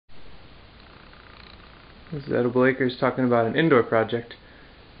This is Edible Acres talking about an indoor project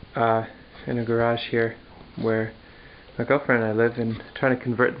in a garage here where my girlfriend and I live, and trying to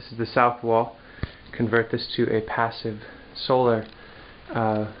convert, this is the south wall, convert this to a passive solar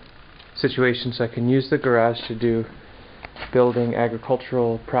situation so I can use the garage to do building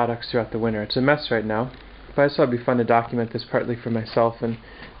agricultural products throughout the winter. It's a mess right now, but I just thought it'd be fun to document this, partly for myself and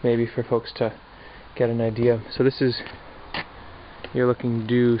maybe for folks to get an idea. So this is, you're looking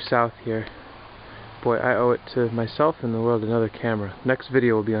due south here. Boy, I owe it to myself and the world another camera. Next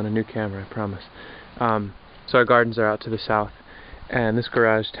video will be on a new camera, I promise. So our gardens are out to the south, and this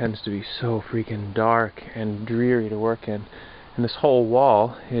garage tends to be so freaking dark and dreary to work in. And this whole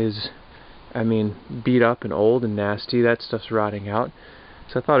wall is, I mean, beat up and old and nasty. That stuff's rotting out.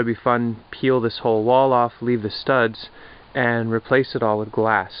 So I thought it'd be fun, peel this whole wall off, leave the studs, and replace it all with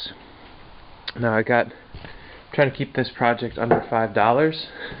glass. Now trying to keep this project under $5,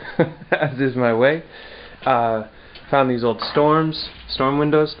 as is my way. Found these old storm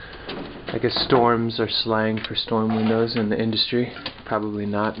windows. I guess storms are slang for storm windows in the industry. Probably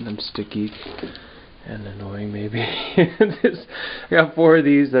not, I'm just a geek and annoying maybe. I got 4 of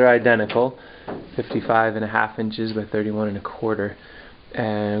these that are identical, 55.5 inches by 31.25, and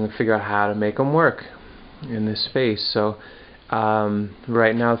I'm going to figure out how to make them work in this space. So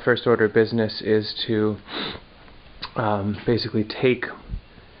right now the first order of business is to basically take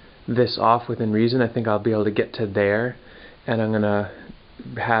this off within reason. I think I'll be able to get to there, and I'm gonna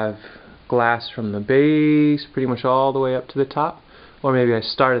have glass from the base pretty much all the way up to the top, or maybe I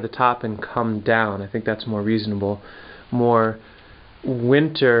start at the top and come down. I think that's more reasonable, more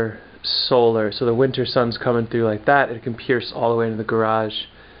winter solar, so the winter sun's coming through like that, it can pierce all the way into the garage.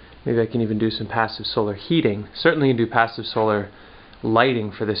 Maybe I can even do some passive solar heating. Certainly you can do passive solar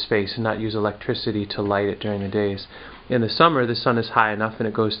lighting for this space and not use electricity to light it during the days. In the summer, the sun is high enough and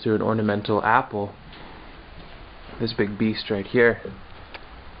it goes through an ornamental apple, this big beast right here.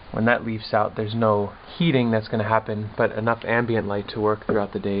 When that leaves out, there's no heating that's going to happen, but enough ambient light to work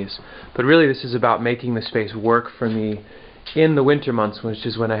throughout the days. But really this is about making the space work for me in the winter months, which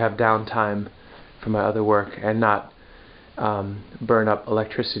is when I have downtime from my other work, and not burn up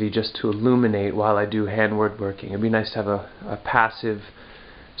electricity just to illuminate while I do hand woodworking. It'd be nice to have a passive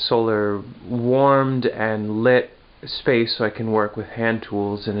solar warmed and lit space so I can work with hand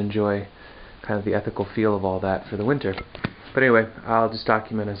tools and enjoy kind of the ethical feel of all that for the winter. But anyway, I'll just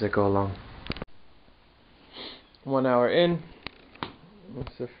document as I go along. 1 hour in,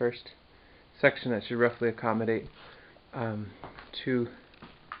 that's the first section that should roughly accommodate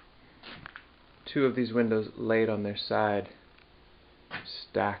two of these windows laid on their side,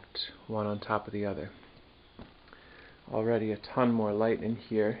 stacked one on top of the other. Already a ton more light in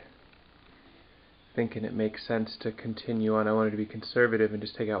here. Thinking it makes sense to continue on. I wanted to be conservative and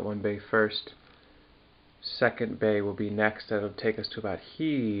just take out one bay first. Second bay will be next. That'll take us to about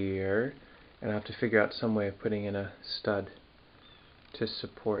here, and I'll have to figure out some way of putting in a stud to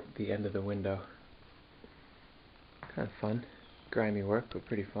support the end of the window. Kind of fun. Grimy work, but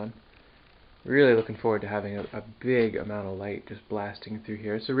pretty fun. Really looking forward to having a big amount of light just blasting through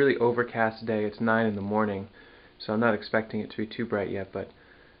here. It's a really overcast day. It's 9 in the morning, so I'm not expecting it to be too bright yet, but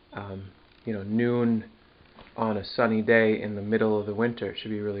you know, noon on a sunny day in the middle of the winter, it should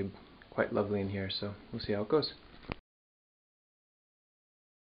be really quite lovely in here, so we'll see how it goes.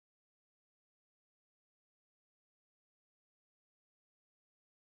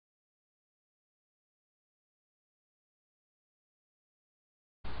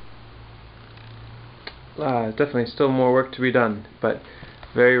 Definitely still more work to be done, but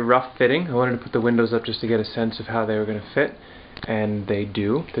very rough fitting. I wanted to put the windows up just to get a sense of how they were going to fit, and they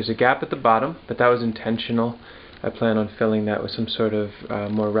do. There's a gap at the bottom, but that was intentional. I plan on filling that with some sort of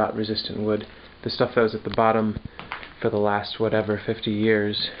more rot resistant wood. The stuff that was at the bottom for the last whatever 50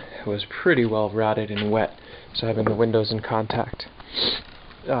 years was pretty well rotted and wet, so having the windows in contact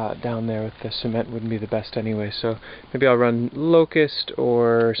down there with the cement wouldn't be the best anyway. So maybe I'll run locust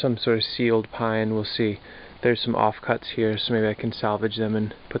or some sort of sealed pine. We'll see. There's some offcuts here, so maybe I can salvage them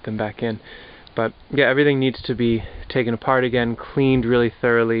and put them back in. But yeah, everything needs to be taken apart again, cleaned really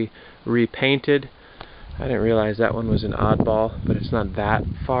thoroughly, repainted. I didn't realize that one was an oddball, but it's not that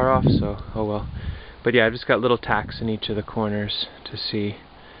far off, so oh well. But yeah, I've just got little tacks in each of the corners to see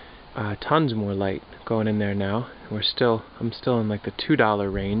tons more light going in there now. I'm still in like the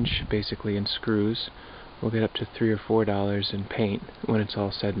 $2 range, basically, in screws. We'll get up to $3 or $4 in paint when it's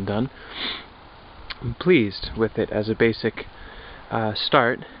all said and done. I'm pleased with it as a basic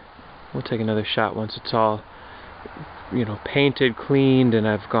start. We'll take another shot once it's all, you know, painted, cleaned, and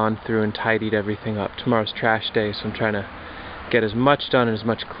I've gone through and tidied everything up. Tomorrow's trash day, so I'm trying to get as much done and as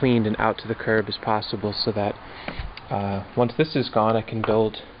much cleaned and out to the curb as possible, so that once this is gone, I can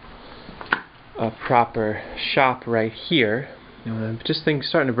build a proper shop right here. I'm just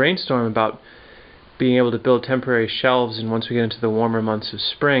starting to brainstorm about being able to build temporary shelves, and once we get into the warmer months of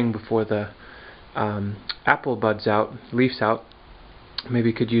spring, before the apple buds out, leaves out,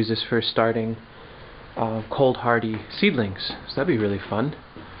 maybe could use this for starting cold hardy seedlings. So that'd be really fun.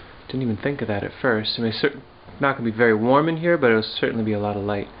 Didn't even think of that at first. I mean, it's not going to be very warm in here, but it'll certainly be a lot of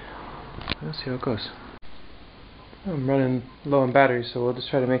light. Let's see how it goes. I'm running low on batteries, so we'll just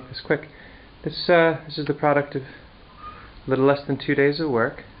try to make this quick. This is the product of a little less than 2 days of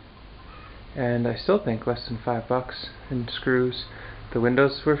work, and I still think less than $5 in screws. The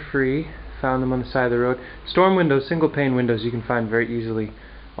windows were free. Found them on the side of the road. Storm windows, single pane windows, you can find very easily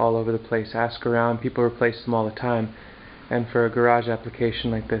all over the place. Ask around, people replace them all the time. And for a garage application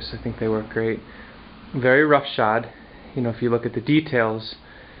like this, I think they work great. Very roughshod. You know, if you look at the details,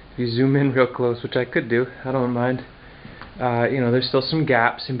 if you zoom in real close, which I could do, I don't mind. You know, there's still some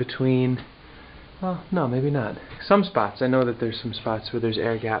gaps in between. Well, no, maybe not. Some spots. I know that there's some spots where there's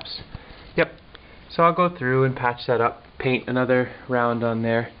air gaps. Yep. So I'll go through and patch that up, paint another round on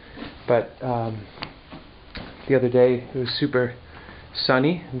there. But the other day it was super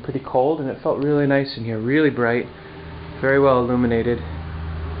sunny and pretty cold, and it felt really nice in here, really bright, very well illuminated,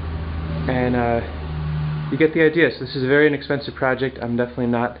 and you get the idea. So this is a very inexpensive project. I'm definitely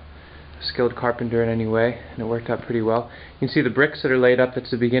not a skilled carpenter in any way, and it worked out pretty well. You can see the bricks that are laid up.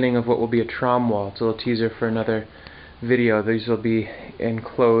 That's the beginning of what will be a trombe wall. It's a little teaser for another video. These will be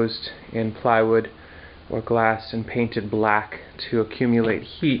enclosed in plywood or glass and painted black to accumulate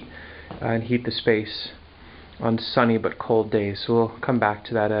heat and heat the space on sunny but cold days. So we'll come back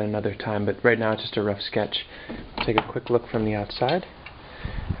to that at another time, but right now it's just a rough sketch. Take a quick look from the outside,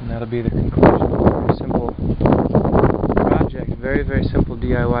 and that'll be the conclusion of a very simple project. Very, very simple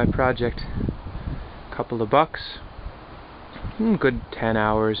DIY project. Couple of bucks. Good 10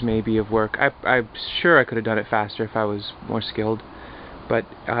 hours maybe of work. I'm sure I could have done it faster if I was more skilled, but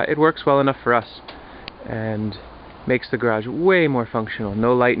it works well enough for us and makes the garage way more functional.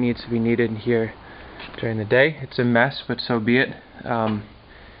 No light needs to be needed in here during the day. It's a mess, but so be it.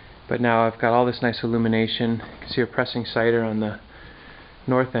 But now I've got all this nice illumination. You can see we're pressing cider on the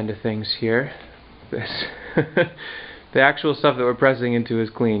north end of things here. This the actual stuff that we're pressing into is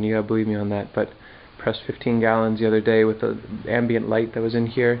clean, you gotta believe me on that, but pressed 15 gallons the other day with the ambient light that was in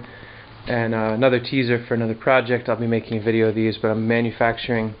here. And another teaser for another project. I'll be making a video of these, but I'm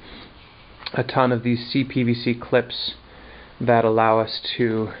manufacturing a ton of these CPVC clips that allow us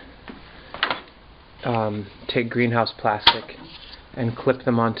to take greenhouse plastic and clip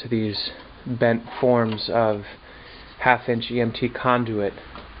them onto these bent forms of 1/2-inch EMT conduit.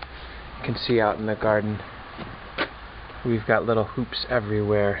 You can see out in the garden we've got little hoops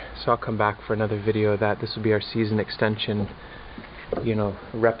everywhere, so I'll come back for another video of that. This will be our season extension, you know,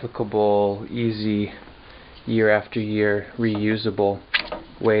 replicable, easy, year after year, reusable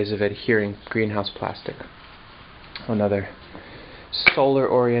ways of adhering greenhouse plastic. Another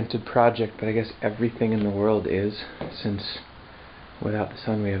solar-oriented project, but I guess everything in the world is, since without the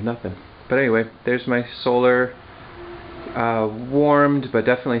sun we have nothing. But anyway, there's my solar warmed, but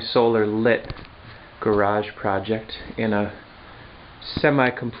definitely solar lit garage project in a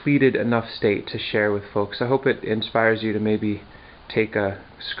semi-completed enough state to share with folks. I hope it inspires you to maybe take a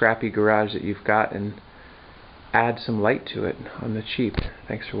scrappy garage that you've got and add some light to it on the cheap.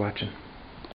 Thanks for watching.